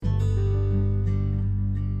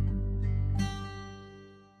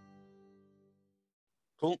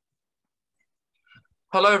Cool.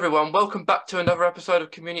 Hello everyone, welcome back to another episode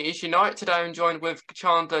of Communities Unite. Today I'm joined with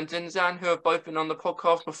Chandler and Zinzan, who have both been on the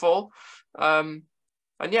podcast before. And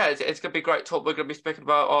yeah, it's going to be a great talk. We're going to be speaking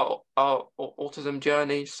about our autism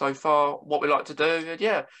journey so far, what we like to do. And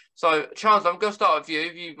yeah, so Chandler, I'm going to start with you,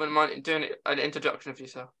 if you wouldn't mind doing an introduction of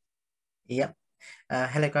yourself. Yep.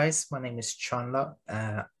 Hello guys, my name is Chandler.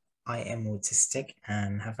 I am autistic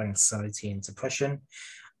and have anxiety and depression.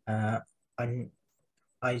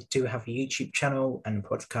 I do have a YouTube channel and a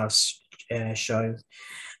podcast show,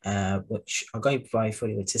 which I go by for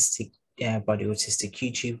the autistic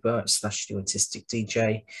YouTuber / the autistic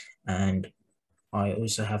DJ, and I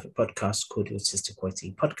also have a podcast called the Autistic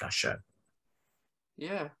Quality Podcast Show.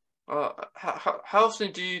 Yeah. How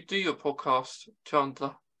often do you do your podcast,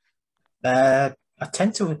 Chandler? I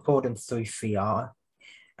tend to record them through VR,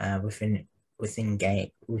 within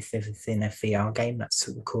a VR game that's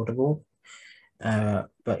recordable.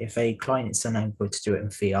 But if a client is unable to do it in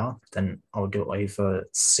VR, then I'll do it over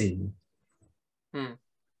Zoom.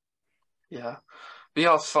 Yeah,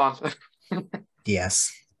 VR's fun.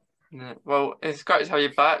 Yes. Yeah. Well, it's great to have you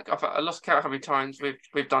back. I lost count how many times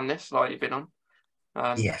we've done this, like you've been on.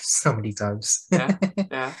 Yes, so many times.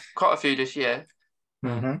 yeah, quite a few this year.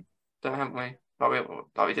 Mm-hmm. Haven't we? Like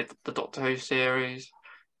we did the Doctor Who series.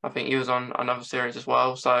 I think he was on another series as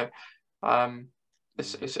well. So,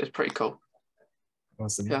 it's pretty cool.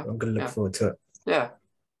 Awesome. Yeah, I'm gonna look forward to it. Yeah,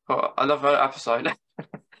 well, another episode.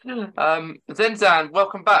 Zinzan,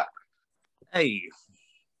 welcome back. Hey.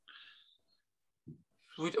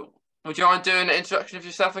 Would you mind doing an introduction of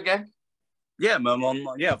yourself again? Yeah,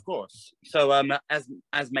 yeah, of course. So,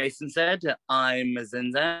 as Mason said, I'm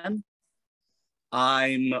Zinzan.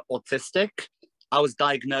 I'm autistic. I was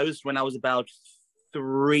diagnosed when I was about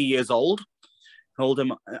 3 years old.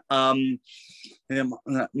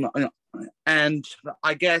 And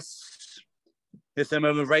I guess this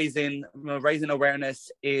raising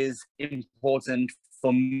awareness is important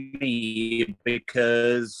for me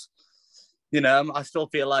because, I still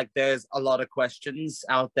feel like there's a lot of questions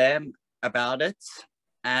out there about it,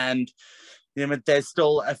 and there's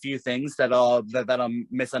still a few things that are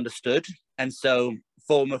misunderstood. And so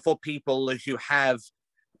for people who have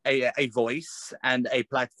a voice and a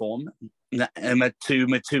platform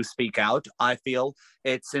to speak out, I feel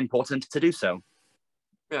it's important to do so.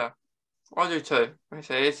 Yeah, I do too. I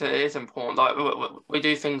say it is important. Like we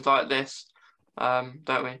do things like this,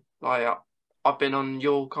 don't we? Like I've been on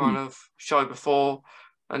your kind of show before,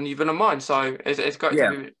 and you've been on mine. So it's great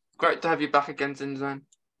to have you back again, Zinzan.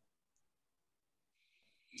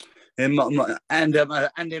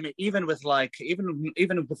 And even with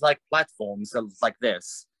platforms like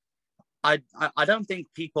this, I don't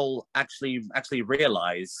think people actually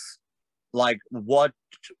realize like what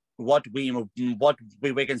we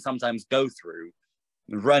can sometimes go through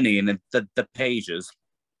running the pages.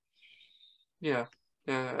 Yeah,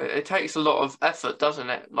 it takes a lot of effort, doesn't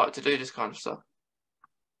it? Like to do this kind of stuff.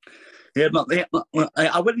 Yeah, but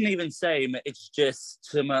I wouldn't even say it's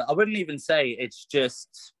just. I wouldn't even say it's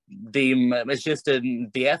just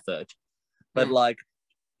the effort, but like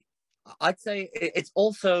I'd say it's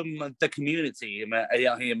also the community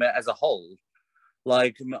as a whole.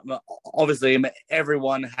 Like obviously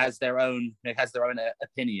everyone has their own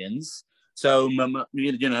opinions. So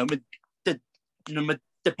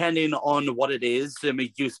depending on what it is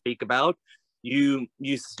you speak about, you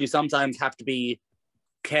sometimes have to be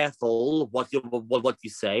careful what you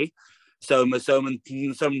say, so not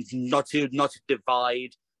to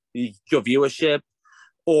divide your viewership,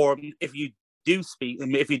 or if you do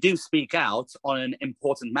speak out on an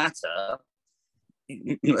important matter,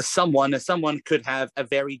 someone could have a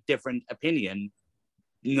very different opinion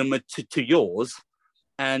to yours,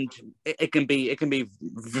 and it can be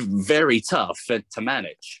very tough to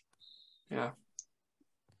manage. Yeah,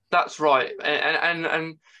 that's right,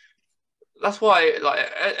 and that's why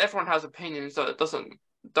like everyone has opinions,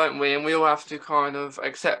 don't we? And we all have to kind of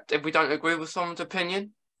accept if we don't agree with someone's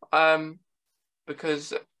opinion,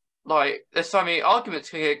 because like there's so many arguments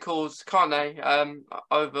can get caused, can't they?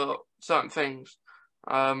 Over certain things.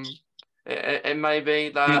 It may be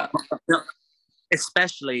that,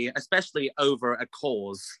 especially over a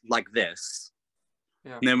cause like this,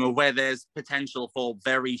 where there's potential for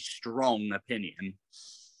very strong opinion.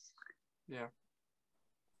 Yeah,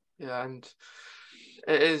 and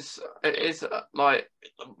it is like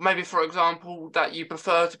maybe, for example, that you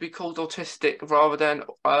prefer to be called autistic rather than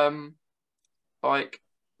like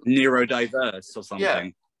neurodiverse or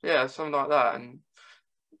something. Yeah, something like that, and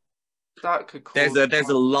that could cause. There's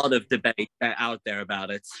a lot of debate out there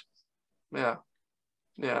about it. Yeah.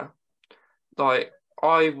 Like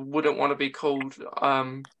I wouldn't want to be called if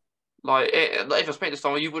I speak to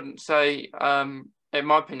someone, you wouldn't say in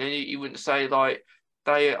my opinion, you wouldn't say like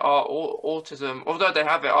they are autism. Although they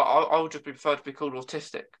have it, I would just prefer to be called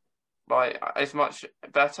autistic. Like it's much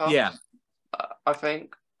better. Yeah. I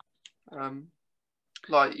think.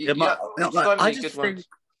 Like Yeah, so I many just good think, ones.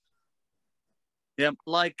 yeah,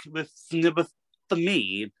 like for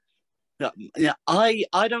me, yeah, I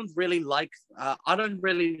don't really like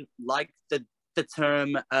the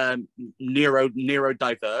term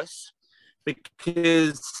neurodiverse,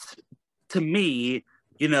 because to me,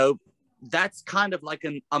 you know, that's kind of like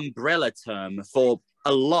an umbrella term for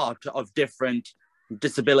a lot of different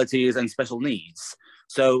disabilities and special needs.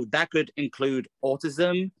 So that could include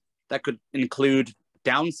autism, that could include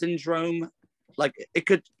Down syndrome, like it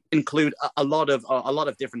could include a lot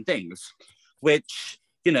of different things, which,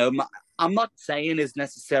 you know, I'm not saying is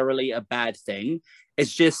necessarily a bad thing.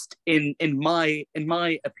 It's just in my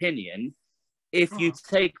opinion, if you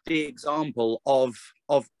take the example of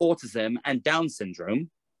autism and Down syndrome,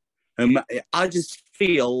 I just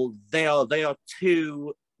feel they are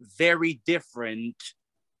two very different,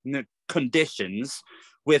 you know, conditions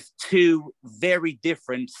with two very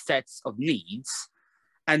different sets of needs.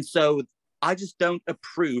 And so I just don't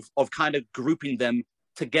approve of kind of grouping them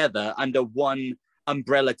together under one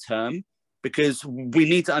umbrella term, because we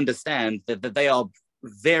need to understand that they are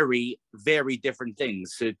very, very different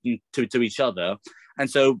things to each other. And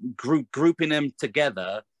so grouping them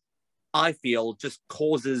together, I feel, just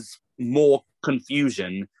causes more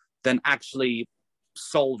confusion than actually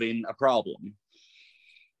solving a problem.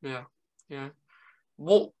 Yeah, yeah.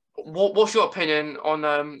 What's your opinion on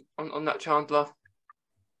that, Chandler?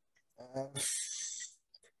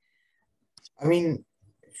 I mean,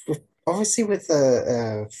 obviously with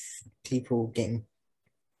the people getting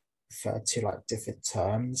referred to like different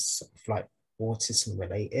terms of like autism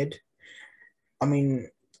related. I mean,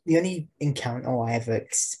 the only encounter I ever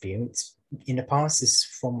experienced in the past is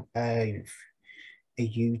from a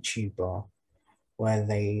YouTuber where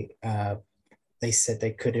they said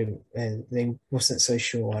they couldn't they wasn't so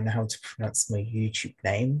sure on how to pronounce my YouTube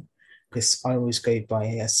name, because I always go by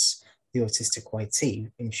as the Autistic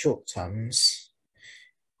YT in short terms.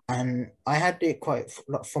 And I had it quite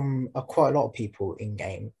from quite a lot of people in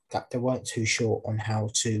game that they weren't too sure on how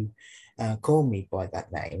to call me by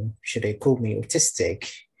that name. Should they call me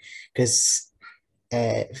autistic? Because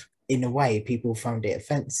uh, in a way, people found it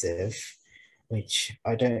offensive, which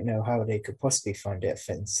I don't know how they could possibly find it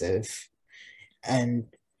offensive. And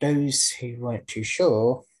those who weren't too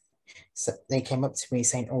sure, so they came up to me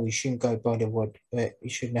saying, "Oh, you shouldn't go by the word. You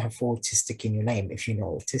shouldn't have autistic in your name if you're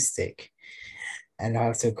not autistic." And I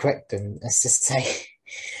have to correct them as to say,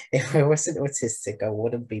 if I wasn't autistic, I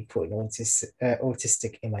wouldn't be putting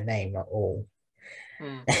autistic in my name at all.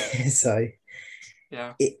 So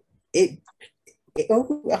yeah, it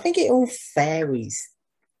all, I think it all varies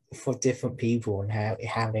for different people and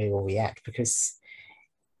how they all react, because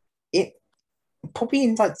it probably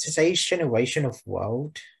in like today's generation of the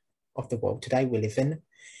world today we live in,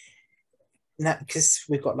 now because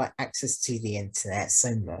we've got like access to the internet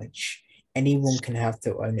so much, anyone can have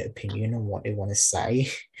their own opinion on what they want to say.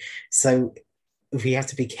 So we have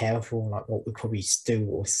to be careful like what we probably do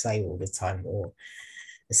or say all the time. Or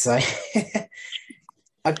so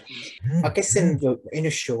I guess in a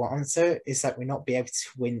short answer is that we not be able to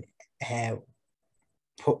win, have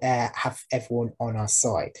everyone on our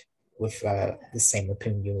side with the same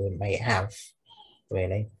opinion we may have,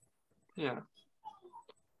 really. yeah.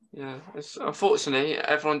 Yeah, it's unfortunately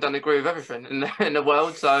everyone doesn't agree with everything in the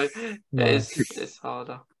world, so No. it's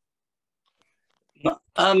harder.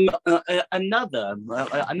 Another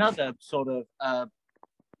sort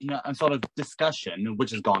of discussion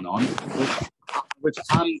which has gone on, which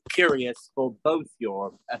I'm curious for both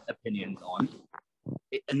your opinions on,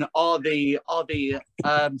 and are the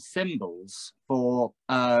symbols for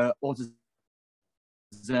autism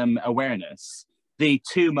awareness. The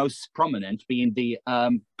two most prominent being the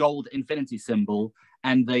gold infinity symbol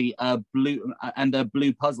and the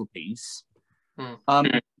blue puzzle piece.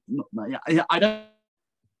 I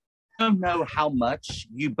don't know how much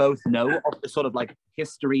you both know of the sort of like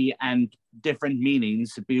history and different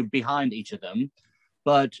meanings behind each of them,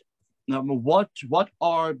 but what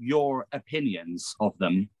are your opinions of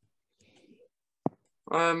them?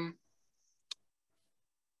 My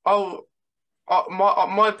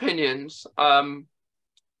opinions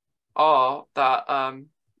are that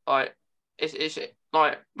like it's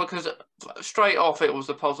like, because straight off it was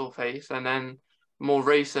the puzzle piece, and then more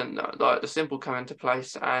recent like the symbol come into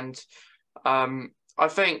place, and I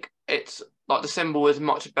think it's like the symbol is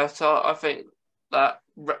much better. I think that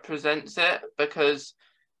represents it, because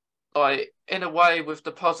like in a way with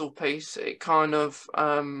the puzzle piece, it kind of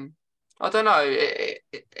I don't know,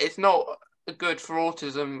 it's not good for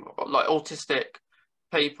autism, like autistic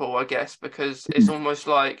people, I guess, because it's almost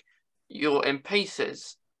like you're in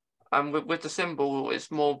pieces, and with the symbol,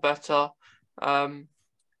 it's more better.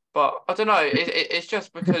 But I don't know, it's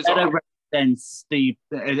just because it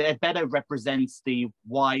better represents the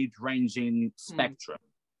wide-ranging spectrum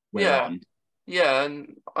we're on. Yeah,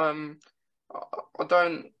 and I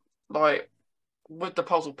don't like with the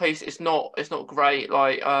puzzle piece. It's not great.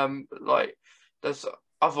 Like there's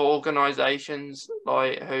other organisations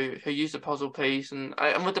like who use the puzzle piece, and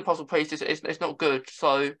with the puzzle piece, it's not good.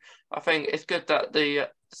 So I think it's good that the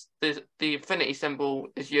infinity symbol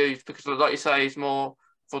is used, because, like you say, it's more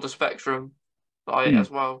for the spectrum, like as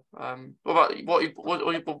well. What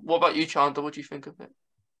about you, Chandler? What do you think of it?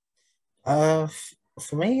 For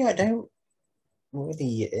me, I don't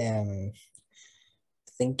really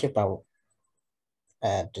think about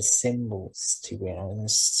the symbols, to be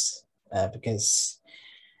honest, because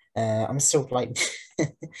I'm still like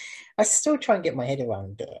I still try and get my head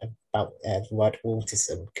around about the word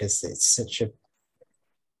autism, because it's such a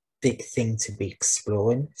big thing to be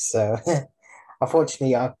exploring. So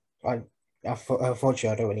unfortunately, unfortunately,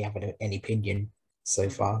 I don't really have any opinion so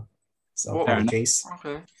far. So apologies.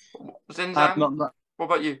 Okay. Zinzan, what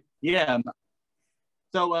about you? Yeah.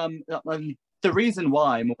 So the reason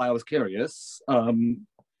why I was curious,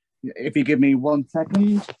 if you give me 1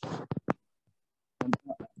 second,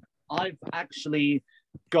 I've actually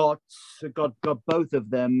got both of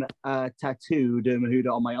them tattooed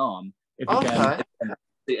on my arm.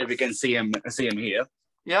 If you can see him here.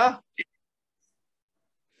 Yeah,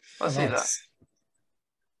 I see that.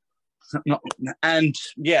 And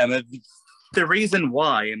yeah, the reason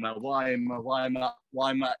why I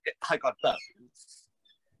got both,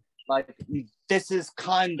 like, this is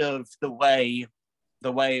kind of the way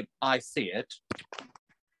I see it.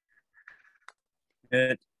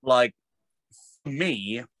 Like, for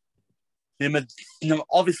me,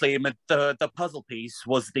 obviously the puzzle piece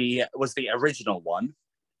was the original one.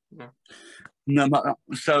 Yeah. No,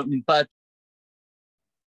 so but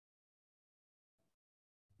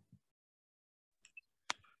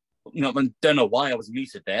I don't know why I was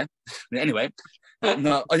muted there. Anyway,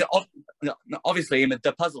 obviously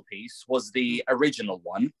the puzzle piece was the original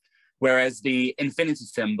one, whereas the infinity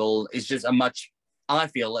symbol is just I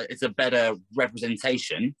feel it's a better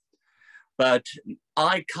representation. But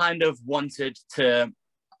I kind of wanted to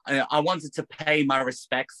pay my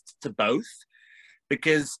respects to both,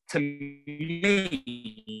 because to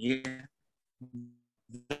me,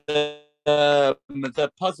 the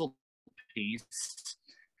puzzle piece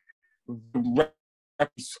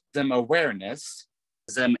represents them awareness,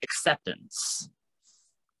 them acceptance.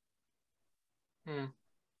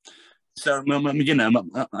 So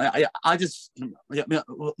I just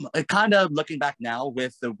kind of looking back now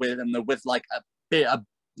with like a bit of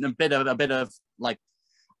like,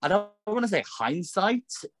 I don't want to say hindsight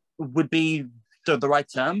would be the right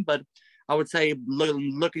term, but I would say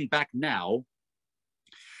looking back now,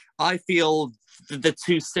 I feel the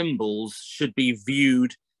two symbols should be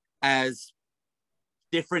viewed as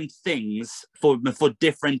different things for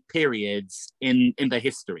different periods in the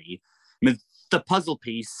history. I mean, the puzzle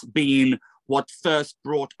piece being what first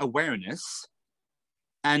brought awareness,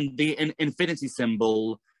 and the infinity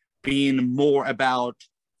symbol being more about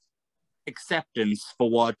acceptance for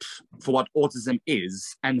what autism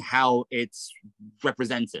is and how it's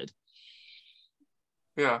represented.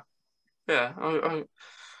 Yeah, I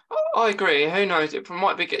agree. Who knows? It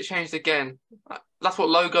might get changed again. That's what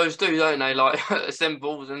logos do, don't they? Like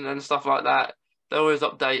symbols and stuff like that. They're always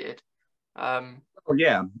updated.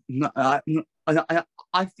 Yeah, I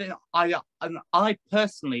think I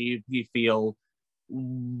personally feel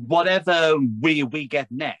whatever we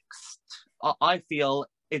get next, I feel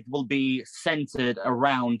it will be centered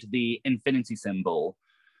around the infinity symbol.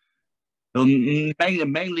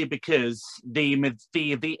 Mainly because the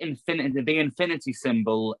infinity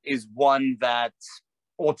symbol is one that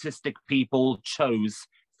autistic people chose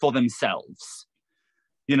for themselves.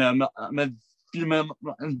 The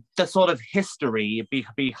sort of history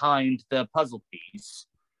behind the puzzle piece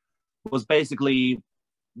was basically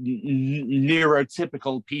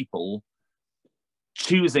neurotypical people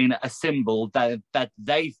choosing a symbol that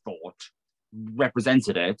they thought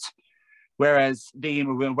represented it, whereas the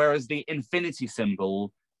infinity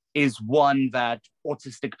symbol is one that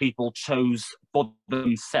autistic people chose for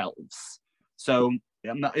themselves. So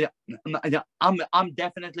I'm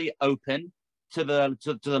definitely open to the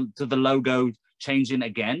logo changing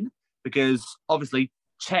again, because obviously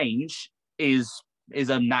change is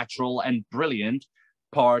a natural and brilliant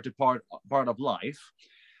part of life.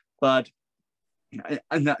 But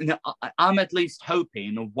I'm at least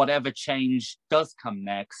hoping whatever change does come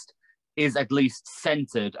next is at least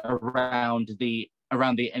centered around the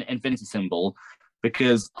infinity symbol,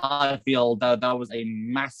 because I feel that that was a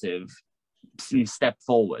massive step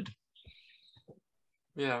forward.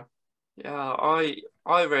 Yeah, I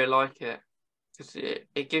really like it because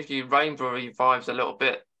it gives you rainbowy vibes a little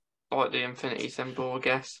bit, like the infinity symbol, I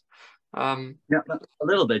guess. Yeah, a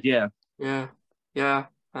little bit, yeah. Yeah,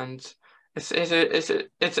 and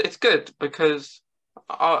it's good because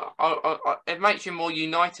it makes you more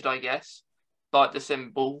united, I guess, like the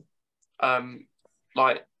symbol,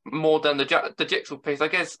 like more than the jigsaw piece. I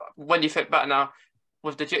guess when you think back now,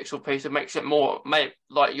 with the jigsaw piece, it makes it more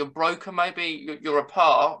like you're broken, maybe you're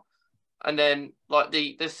apart, and then like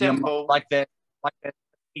the symbol, like the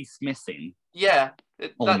piece missing. Yeah,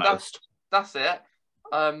 almost. That's it.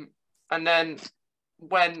 And then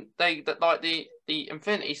when like the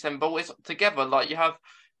infinity symbol is together, like you have,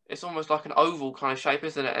 it's almost like an oval kind of shape,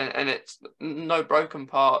 isn't it? And it's no broken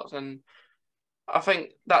parts, and I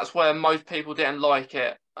think that's where most people didn't like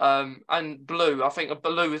it. And blue, I think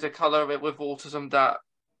blue is a color with autism that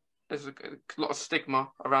there's a lot of stigma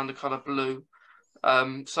around the color blue.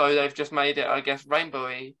 So they've just made it, I guess,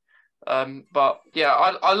 rainbowy. But yeah,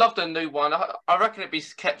 I love the new one. I reckon it'd be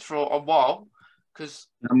kept for a while because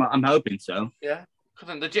I'm hoping so. Yeah,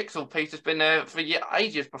 because the jigsaw piece has been there for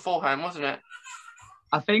ages beforehand, wasn't it?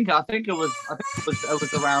 I think it was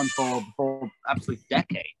around for absolute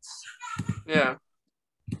decades. Yeah.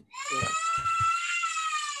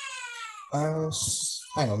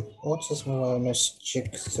 Hang on. Autism awareness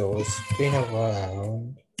jigsaw has been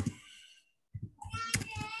around.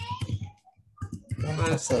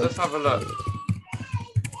 Let's have a look.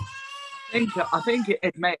 I think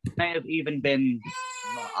it may have even been,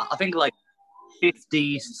 I think, like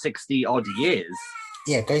 50, 60 odd years.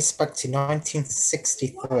 Yeah, it goes back to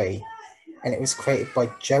 1963, and it was created by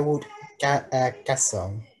Gerald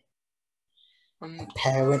Gasson, a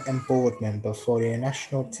parent and board member for the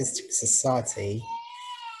National Autistic Society,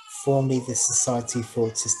 formerly the Society for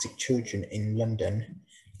Autistic Children in London.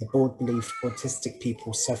 The board believed autistic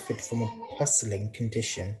people suffered from a puzzling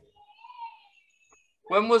condition.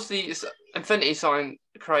 When was the infinity sign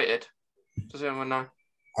created? Does anyone know?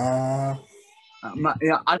 Yeah,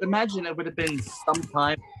 I'd imagine it would have been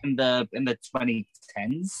sometime in the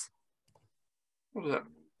 2010s. What was it?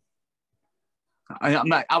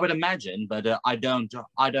 I would imagine, but I don't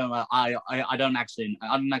actually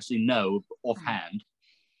know offhand.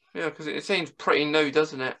 Yeah, because it seems pretty new,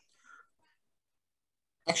 doesn't it?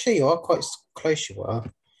 Actually, you are quite close. You are.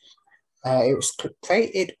 It was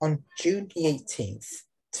created on June the 18th,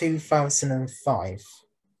 2005.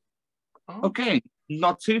 Okay,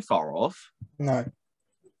 not too far off. No.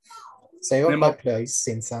 So you're quite close,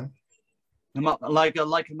 Sin-san.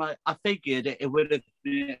 I figured it would have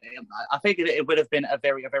been. I figured it would have been a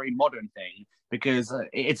very modern thing, because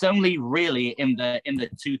it's only really in the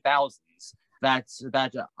 2000s that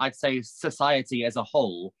I'd say society as a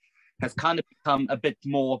whole has kind of become a bit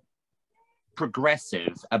more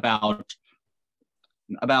progressive about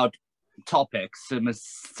topics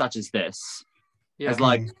such as this. Yeah. As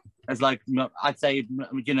like I'd say,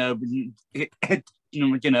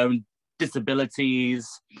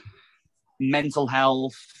 disabilities, mental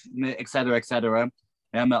health, etc., etc.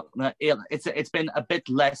 It's been a bit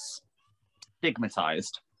less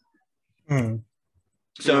stigmatized.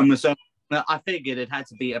 So I figured it had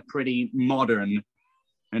to be a pretty modern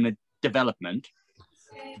development.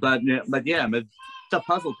 But yeah, the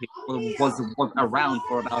puzzle piece was around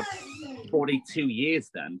for about 42 years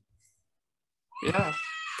then. Yeah,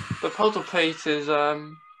 the puzzle piece is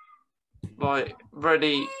like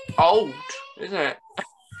really old, isn't it?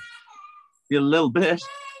 A little bit.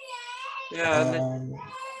 Yeah.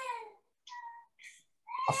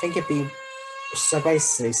 I think it'd be, so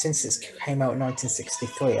basically, since it came out in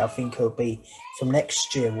 1963, I think it'll be, from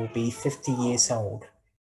next year, will be 50 years old.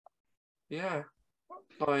 Yeah,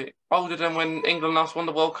 like older than when England last won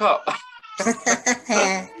the World Cup.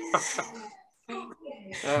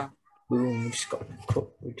 Yeah. Boom,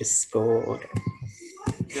 we just scored.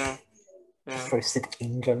 Yeah. Roasted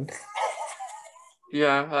England.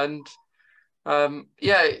 Yeah, and so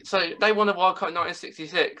they won the World Cup in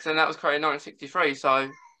 1966, and that was created in 1963. So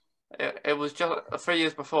it was just 3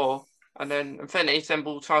 years before, and then Infinity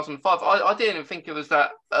Symbol 2005. I didn't even think it was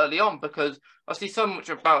that early on, because I see so much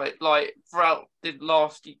about it like throughout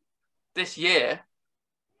this year,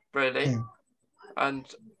 really. And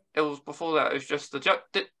it was before that. It was just the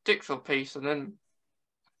jigsaw piece, and then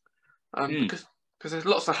because there's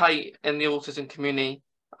lots of hate in the autism community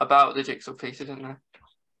about the jigsaw piece, isn't there?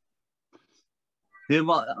 Yeah,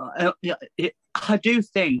 well, I do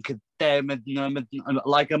think there,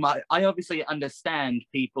 like, I obviously understand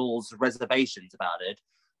people's reservations about it,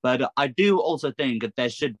 but I do also think that there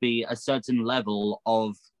should be a certain level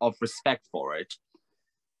of respect for it,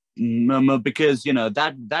 because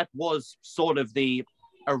that was sort of the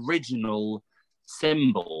original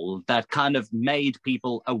symbol that kind of made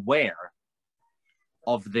people aware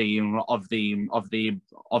of their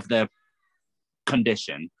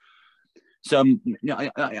condition. So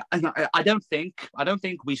I don't think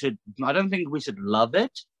we should love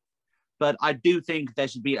it, but I do think there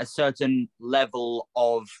should be a certain level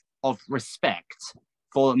of respect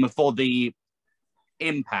for the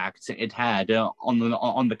impact it had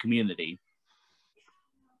on the community.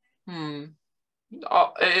 It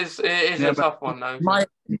is a tough one though.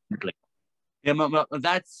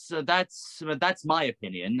 That's my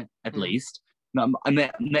opinion, at least.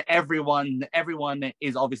 And everyone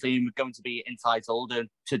is obviously going to be entitled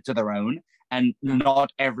to their own, and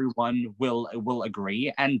not everyone will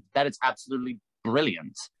agree, and that is absolutely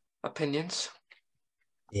brilliant. Opinions.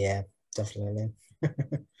 Yeah, definitely.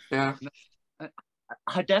 Yeah.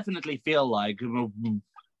 I definitely feel like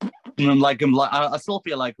I still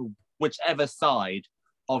feel like whichever side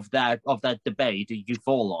of that debate you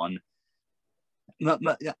fall on,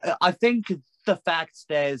 I think the fact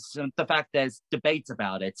there's debate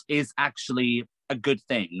about it is actually a good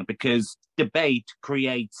thing, because debate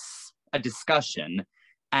creates a discussion,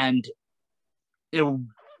 and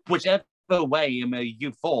whichever way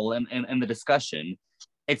you fall in the discussion,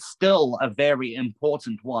 it's still a very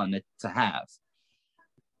important one to have.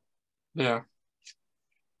 Yeah,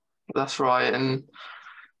 that's right, and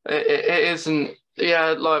it isn't.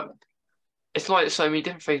 Yeah, like it's like so many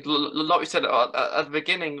different things. Like we said at the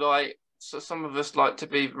beginning, like so some of us like to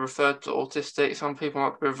be referred to autistic. Some people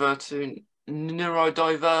like to be referred to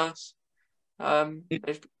neurodiverse. Like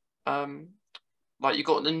you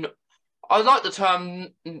got the. I like the term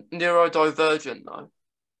neurodivergent though.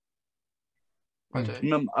 I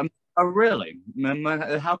do. Really?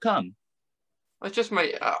 How come? It's just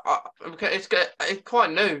me. It's quite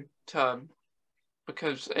a new term,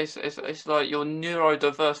 because it's like you're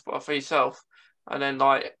neurodiverse for yourself, and then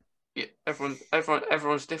like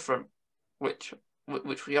everyone's different, which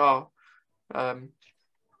we are.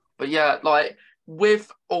 But yeah, like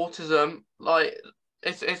with autism, like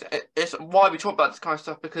it's why we talk about this kind of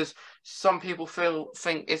stuff, because some people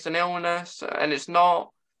think it's an illness and it's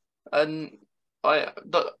not, and like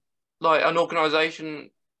an organisation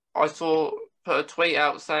I saw put a tweet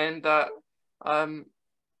out saying that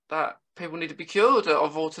that people need to be cured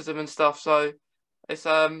of autism and stuff. So it's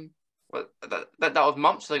that was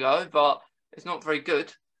months ago, but it's not very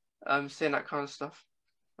good seeing that kind of stuff,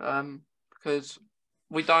 because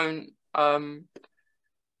we don't autism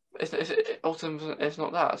is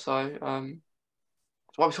not that. So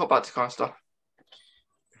that's why we talk about this kind of stuff.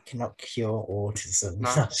 We cannot cure autism.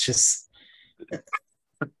 No. That's just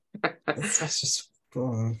that's just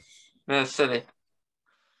Yeah, silly.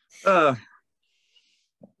 Yeah.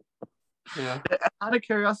 Out of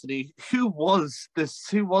curiosity, who was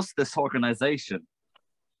this organization?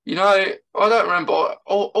 I don't remember.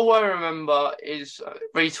 All I remember is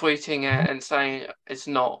retweeting it and saying it's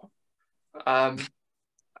not. And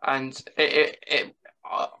I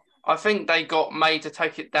think they got made to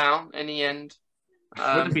take it down in the end.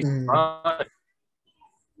 Wouldn't be surprised.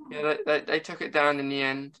 Yeah, they took it down in the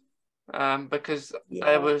end, because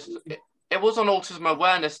it was on Autism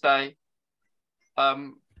Awareness Day,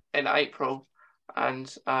 in April,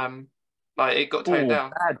 and like it got taken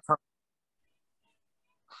down.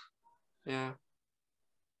 Yeah,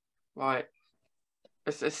 like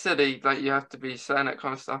it's silly that you have to be saying that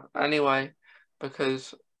kind of stuff anyway,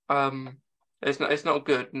 because it's not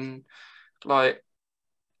good, and like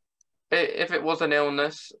if it was an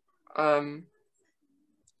illness,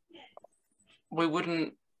 we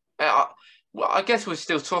wouldn't. Well, I guess we'd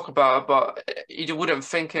still talk about it, but you wouldn't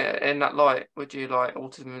think it in that light, would you? Like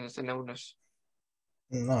autism is an illness.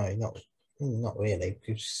 No, not really,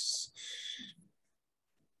 because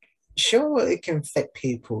sure it can affect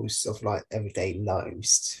people's sort of like everyday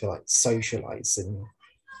lives, to like socializing,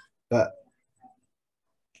 but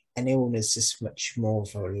an illness is much more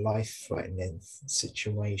of a life-threatening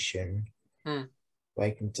situation where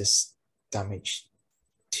it can just damage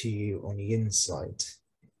to you on the inside.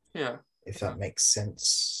 Yeah. If that makes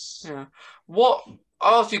sense. Yeah. I'll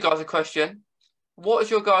ask you guys a question. What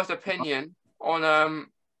is your guys' opinion on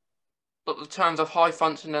the terms of high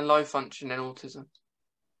function and low function in autism?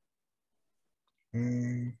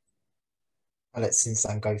 I'll let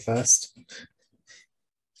Sin-san go first.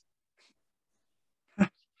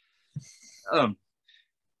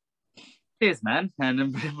 Cheers, man,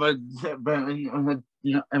 and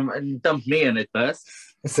dump me in it first.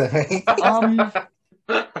 Sorry.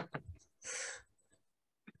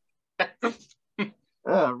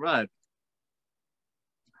 Right.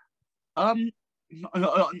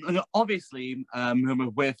 Obviously,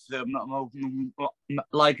 with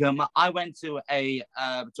I went to a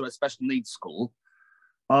special needs school.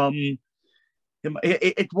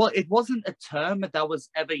 It wasn't a term that was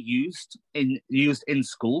ever used in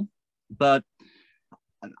school, but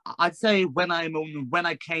I'd say when I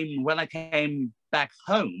came back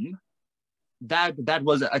home, that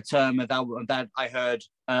was a term that I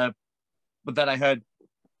heard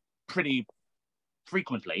pretty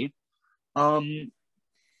frequently. Yeah,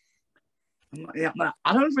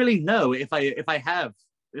 I don't really know if I have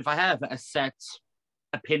a set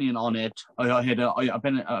opinion on it, or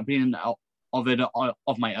opinion of it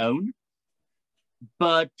of my own,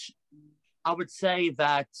 but I would say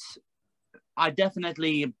that I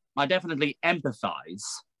definitely empathize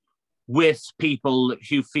with people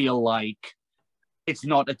who feel like it's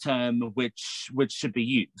not a term which should be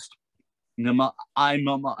used.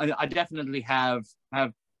 I definitely have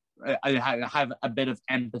a bit of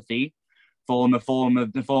empathy for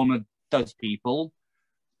those people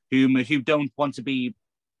who don't want to be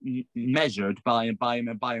measured by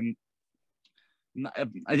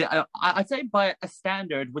I'd say by a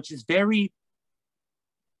standard which is very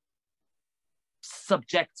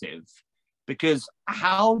subjective, because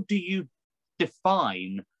how do you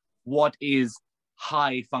define what is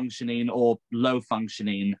high functioning or low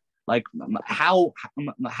functioning? Like how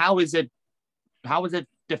is it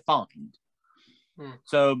defined?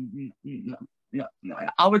 So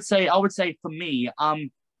I would say for me,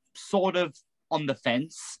 I'm sort of on the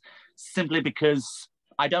fence, simply because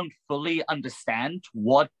I don't fully understand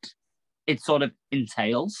what it sort of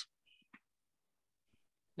entails.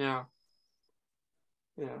 Yeah,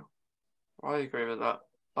 I agree with that.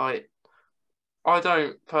 I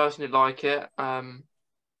don't personally like it,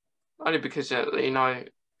 only because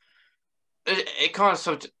it kind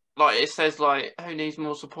of like it says like who needs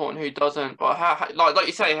more support and who doesn't. But how like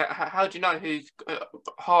you say, how do you know who's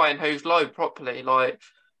high and who's low properly? Like,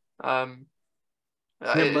 but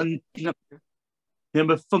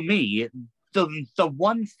for me, the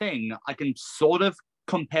one thing I can sort of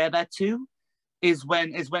compare that to is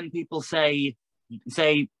when people say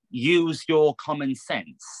use your common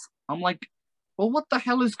sense. I'm like, well, what the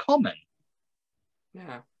hell is common?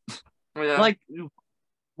 Yeah. Like,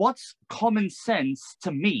 what's common sense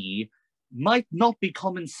to me might not be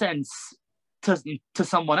common sense to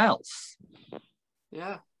someone else.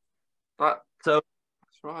 Yeah. So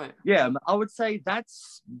that's right. Yeah, I would say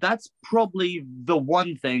that's probably the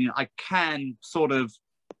one thing I can sort of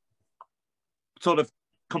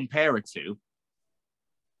compare it to.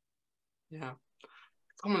 Yeah.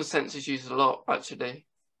 Common sense is used a lot, actually.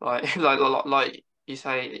 Like you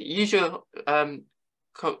say, use your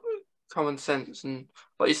common sense, and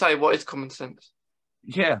like you say, what is common sense?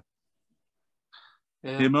 Yeah.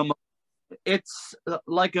 It's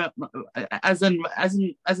like as an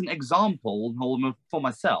example for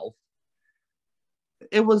myself.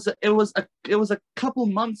 It was a couple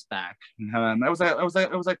months back. It was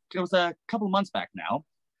a couple months back now.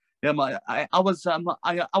 I was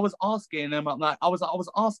asking I was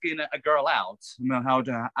asking a girl out,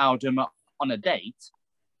 on a date,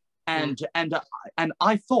 and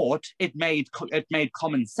I thought it made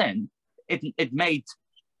common sense. It made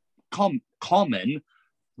common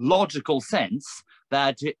logical sense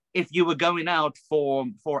that if you were going out for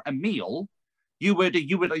a meal, you would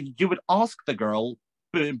ask the girl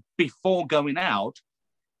before going out,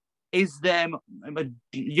 is there,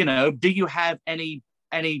 do you have any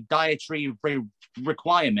dietary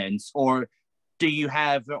requirements, or do you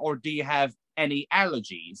have any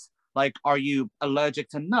allergies? Like, are you allergic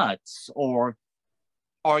to nuts, or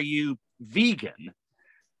are you vegan?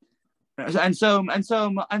 And so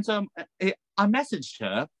I messaged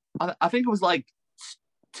her. I think it was like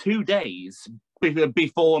 2 days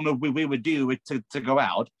before we were due to go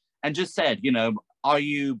out, and just said, are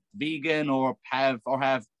you vegan, or have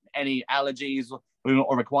any allergies or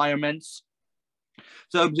requirements?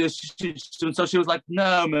 So she was like,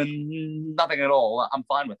 no, man, nothing at all. I'm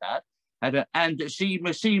fine with that. And she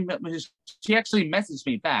actually messaged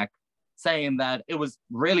me back saying that it was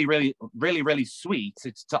really, really, really, really sweet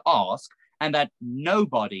to ask, and that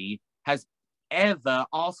nobody has ever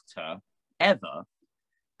asked her, ever.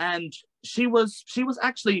 And she was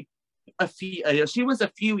actually she was a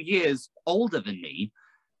few years older than me,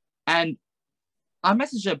 and I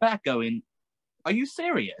messaged her back going, "Are you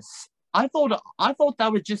serious? I thought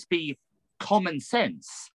that would just be common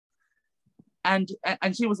sense." And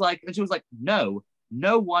she was like, no,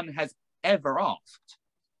 no one has ever asked.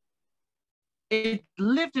 It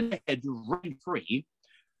lived in her head rent free.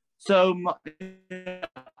 So I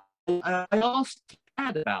asked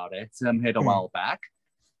Dad about it here a while back,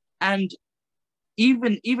 and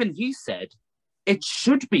even he said it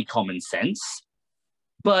should be common sense,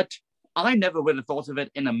 but I never would have thought of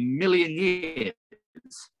it in a million years.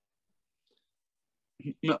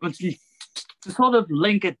 To sort of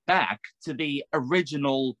link it back to the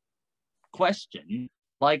original question,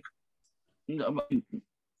 like, I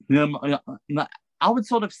would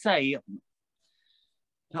sort of say,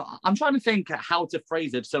 I'm trying to think how to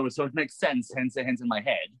phrase it so it makes sense, hence in my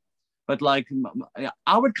head. But like,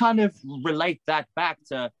 I would kind of relate that back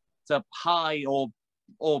to high or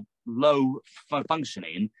low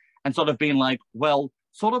functioning, and sort of being like, well,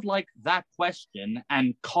 sort of like that question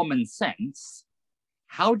and common sense.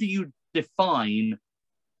 How do you define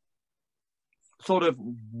sort of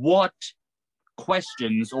what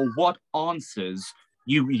questions or what answers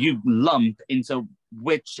you lump into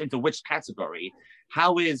which category?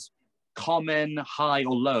 How is common, high,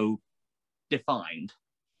 or low defined?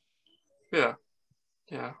 Yeah,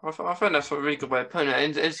 I think that's a really good way of putting it.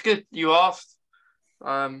 And it's good you asked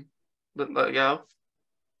that girl,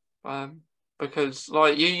 because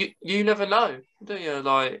like you never know, do you?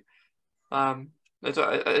 Like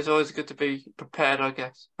it's always good to be prepared, I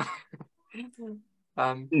guess.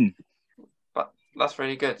 But that's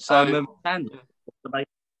really good. So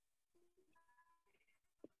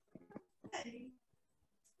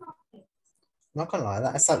not gonna lie,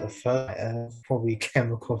 that's like the first probably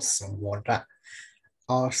came across someone that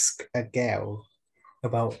asked a girl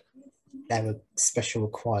about their special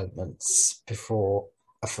requirements before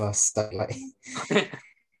a first date. Like,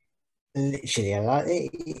 literally,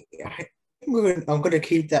 I'm gonna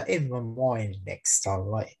keep that in my mind next time.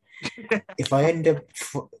 Like, if I end up,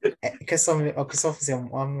 because obviously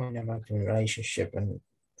I'm in a relationship, and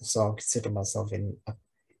so I consider myself in a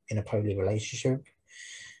poly relationship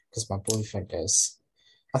because my boyfriend does.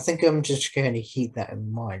 I think I'm just going to keep that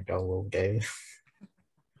in mind. I will do.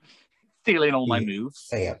 Stealing all my moves.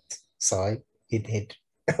 Yeah. Sorry, you did.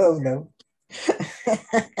 Oh no.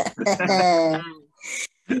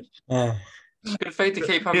 Good thing to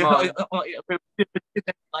keep in mind.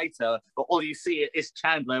 Later, but all you see is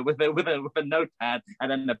Chandler with a notepad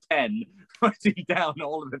and then a pen writing down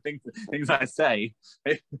all of the things I say.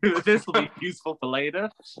 This will be useful for later.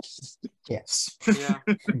 Yes. Yeah.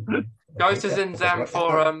 Go to Zinzan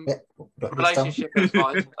for relationship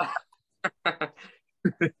advice.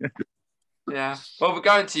 Yeah. Well, we're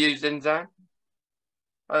going to use Zinzan.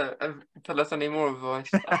 Tell us any more advice.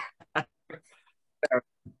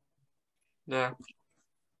 Yeah.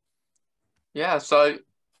 Yeah. So.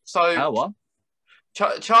 What?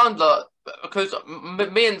 Chandler, because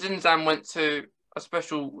me and Zinzan went to a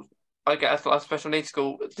special, I guess, like a special needs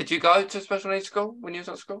school. Did you go to special needs school when you was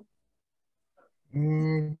at school?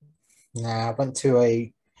 Nah, I went to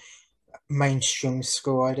a mainstream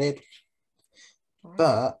school. I did,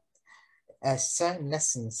 but certain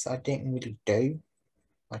lessons I didn't really do.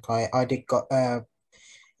 Like I did got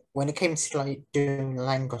when it came to like doing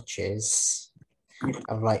languages,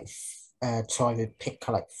 I've like to either pick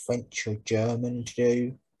like French or German to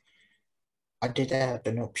do. I did have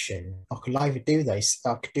an option. I could either do those.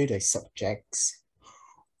 I could do those subjects,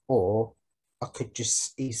 or I could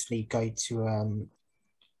just easily go to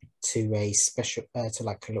a special to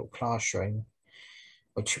like a little classroom,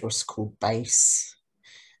 which was called BASE.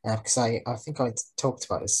 Because I think I talked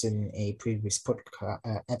about this in a previous podcast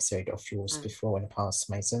episode of yours before in the past,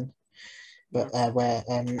 Mason. But where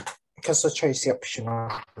because I chose the option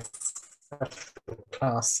of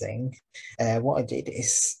classing, what I did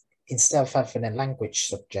is instead of having a language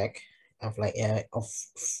subject of like of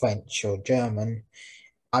French or German,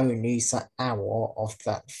 I would use that hour of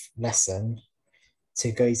that lesson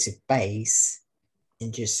to go to BASE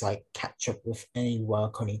and just like catch up with any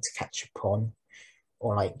work I need to catch up on,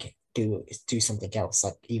 or like do something else,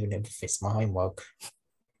 like even if it's my homework.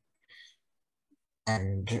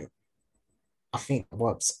 And I think it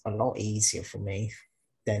works a lot easier for me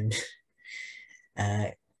than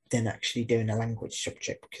actually doing a language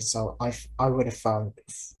subject, because I would have found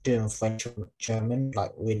doing French or German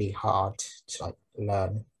like really hard to like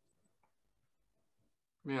learn.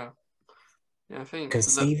 Yeah, I think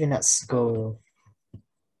because even at school,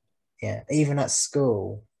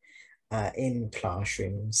 in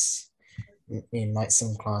classrooms, in like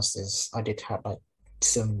some classes, I did have like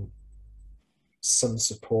some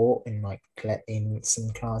support in like in some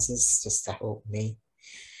classes just to help me.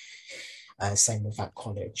 Same with at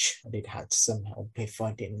college, I did have some help if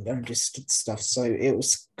I didn't understand stuff, so it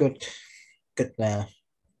was good there.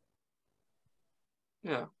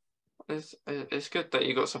 Yeah, it's good that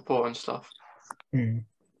you got support and stuff. Mm.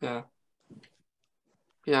 Yeah.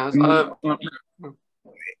 Yeah.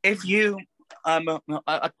 If you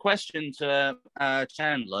a question to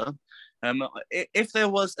Chandler, if there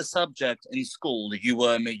was a subject in school that you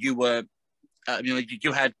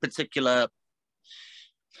had particular,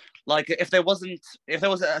 like if there was a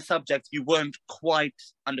subject you weren't quite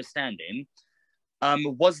understanding,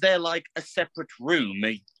 was there like a separate room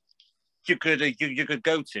you could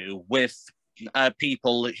go to with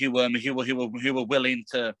people who were willing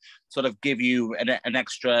to sort of give you an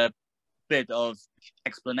extra bit of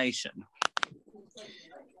explanation?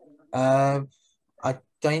 I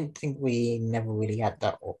don't think we never really had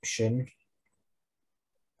that option.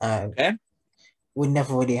 Okay. We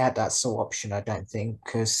never really had that sort of option, I don't think,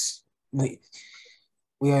 because we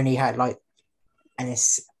only had like an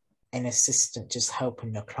assistant just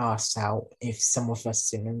helping the class out if some of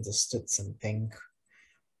us didn't understood something,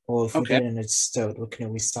 or if we Okay. didn't understood, we can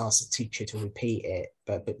always ask the teacher to repeat it,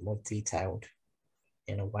 but a bit more detailed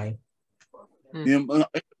in a way.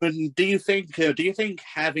 Do you think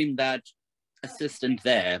having that assistant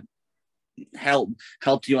there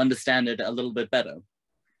helped you understand it a little bit better?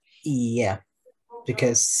 Yeah,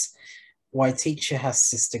 because why a teacher has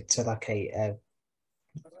to stick to like a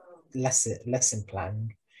lesson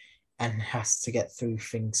plan and has to get through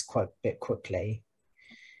things quite a bit quickly,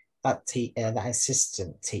 that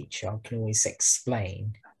assistant teacher can always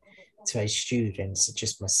explain to a students,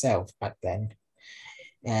 just myself back then,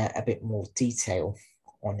 a bit more detail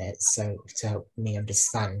on it, so to help me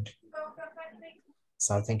understand.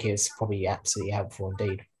 So I think it was probably absolutely helpful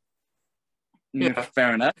indeed. Yeah.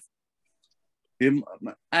 Fair enough.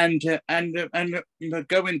 And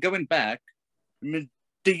going back,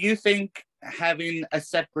 do you think having a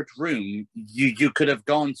separate room you could have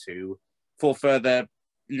gone to for further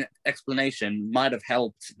explanation might have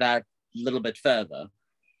helped that little bit further?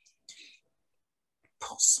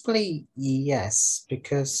 Possibly, yes,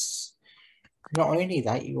 because not only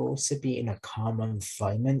that, you also be in a calm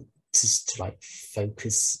environment just to like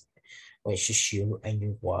focus, or it's just you and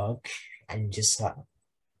your work, and just like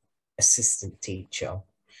assistant teacher,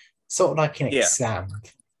 sort of like an exam.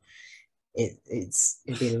 It'd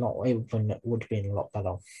be a lot. It would have been a lot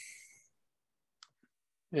better.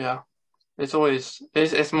 Yeah, it's always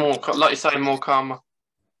it's more like you say, more calmer.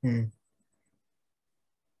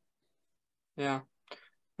 Yeah.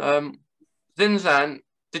 Zinzan,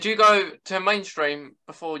 did you go to mainstream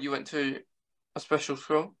before you went to a special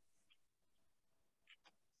school?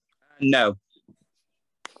 No.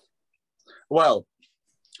 Well,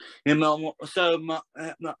 so me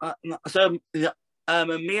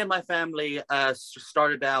and my family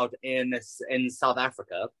started out in South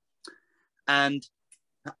Africa, and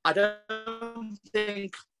I don't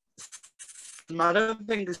think South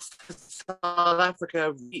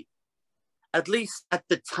Africa, at least at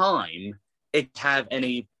the time, it have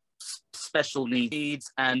any special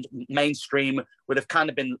needs, and mainstream would have kind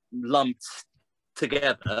of been lumped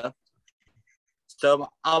together. So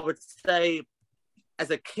I would say,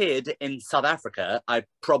 as a kid in South Africa, I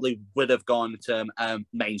probably would have gone to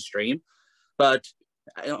mainstream, but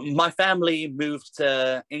my family moved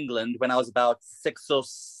to England when I was about 6 or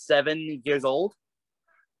 7 years old.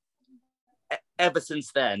 Ever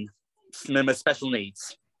since then, special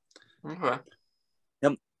needs. Okay.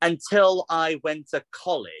 Until I went to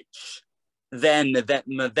college, then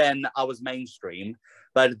I was mainstream,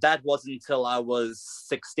 but that wasn't until I was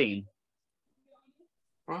 16.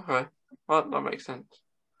 Okay, well, that makes sense.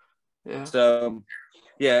 Yeah. So,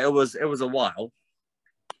 yeah, it was a while.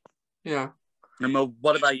 Yeah.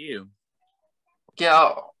 What about you?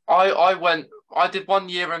 Yeah, I did 1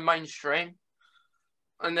 year in mainstream,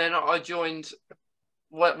 and then I joined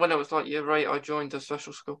when it was like year 8. I joined a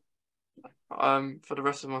special school. For the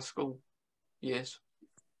rest of my school years.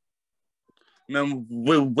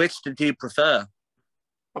 Which did you prefer?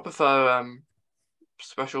 I prefer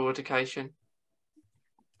special education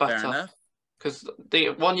better, because the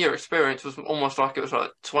 1 year experience was almost like it was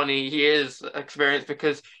like 20 years experience,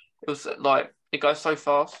 because it was like it goes so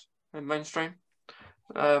fast in mainstream.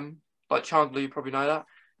 Like Chandler, you probably know that.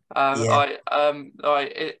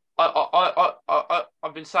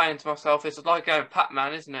 I've been saying to myself, it's like going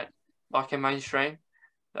Pac-Man, isn't it? Like in mainstream,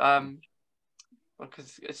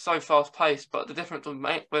 because it's so fast paced. But the difference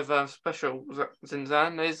with special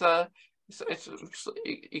Zinzan is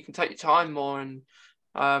you can take your time more, and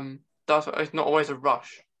it's not always a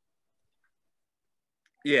rush.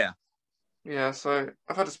 Yeah. Yeah, so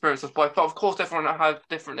I've had experiences both, but of course everyone has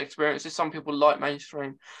different experiences. Some people like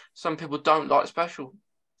mainstream, some people don't like special.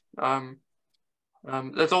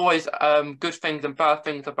 There's always good things and bad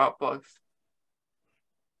things about both.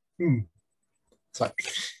 It's like,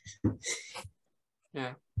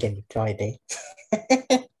 yeah, can you try it?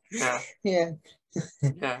 yeah, Yeah.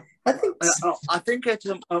 yeah. I think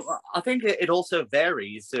I think it also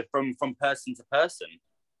varies from person to person.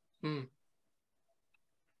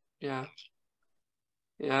 Yeah,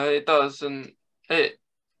 yeah, it does, and it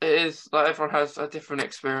is like everyone has a different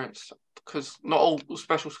experience because not all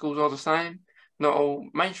special schools are the same, not all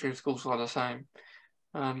mainstream schools are the same.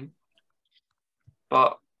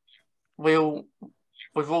 But we've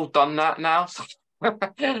all done that now, so we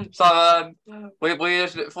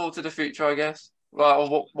just look forward to the future, I guess. Right,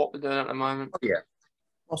 or what we're doing at the moment. Yeah.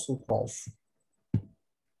 also both.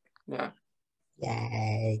 Yeah.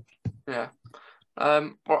 Yay. Yeah.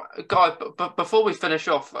 Well, Guy, but before we finish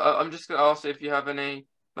off, I'm just going to ask if you have any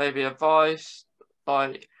maybe advice.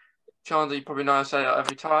 Like Chandler, you probably know I say that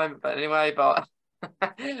every time, but anyway, but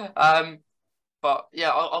but yeah,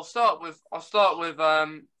 I'll start with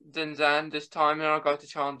Zinzan this time, and I'll go to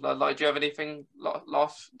Chandler. Like, do you have anything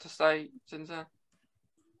last to say, Zinzan?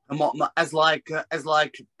 And what as like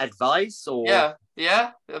advice or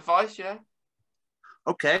yeah, advice, yeah.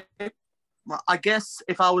 Okay. Well, I guess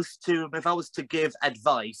if I was to give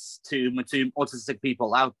advice to autistic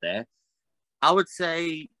people out there, I would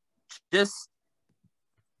say just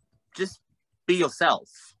be yourself.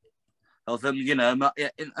 Of them,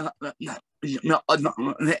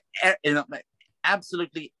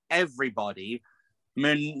 absolutely everybody,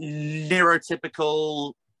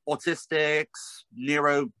 neurotypical, autistics,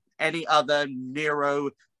 any other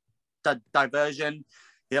neurodiversion.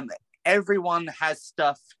 Everyone has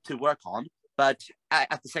stuff to work on, but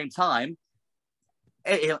at the same time,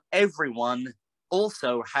 everyone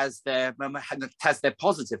also has their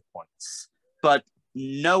positive points. But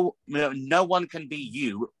no one can be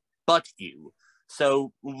you but you.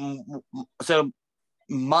 So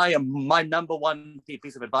my number one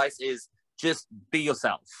piece of advice is just be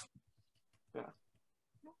yourself. Yeah,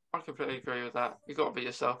 I completely agree with that. You got to be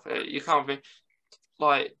yourself. You can't be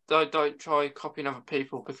like don't try copying other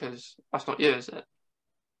people because that's not you, is it?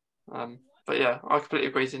 But yeah, I completely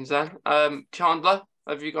agree, Zinzan. Chandler,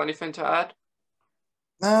 have you got anything to add?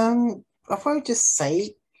 I would just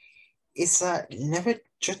say is never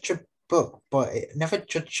judge a book, but never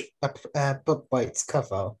judge a book by its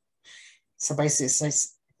cover. So basically,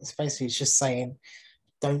 it's just saying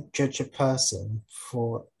don't judge a person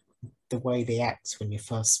for the way they act when you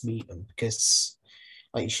first meet them, because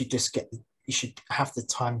like you should have the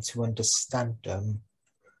time to understand them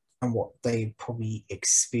and what they probably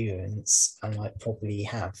experience and like probably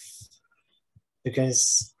have,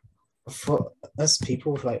 because for us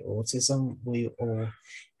people with like autism, we all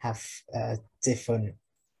have different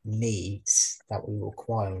needs that we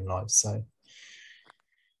require in life. So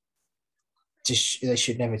they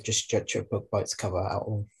should never just judge a book by its cover at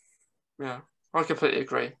all. Yeah, I completely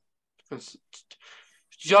agree. Because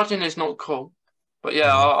judging is not cool. But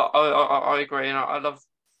yeah, I agree, and I love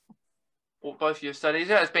what both of you have said.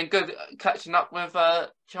 Yeah, it's been good catching up with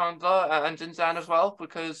Chandler and Zinzan as well,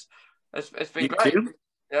 because it's been great. Too.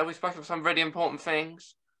 Yeah, we spoke of some really important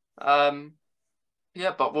things.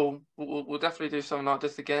 Yeah, but we'll definitely do something like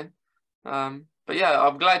this again. But yeah,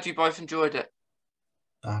 I'm glad you both enjoyed it.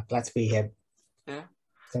 Glad to be here. Yeah.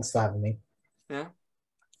 Thanks for having me. Yeah.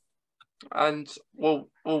 And we'll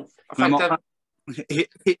thank them.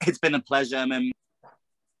 It's been a pleasure, man.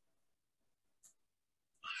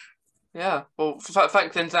 Yeah, well,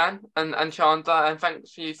 thanks, Zinzan and Chandler, and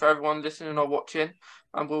thanks to you for everyone listening or watching.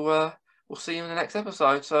 And we'll see you in the next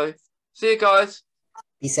episode. So, see you guys.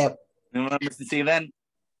 Peace out. See you then.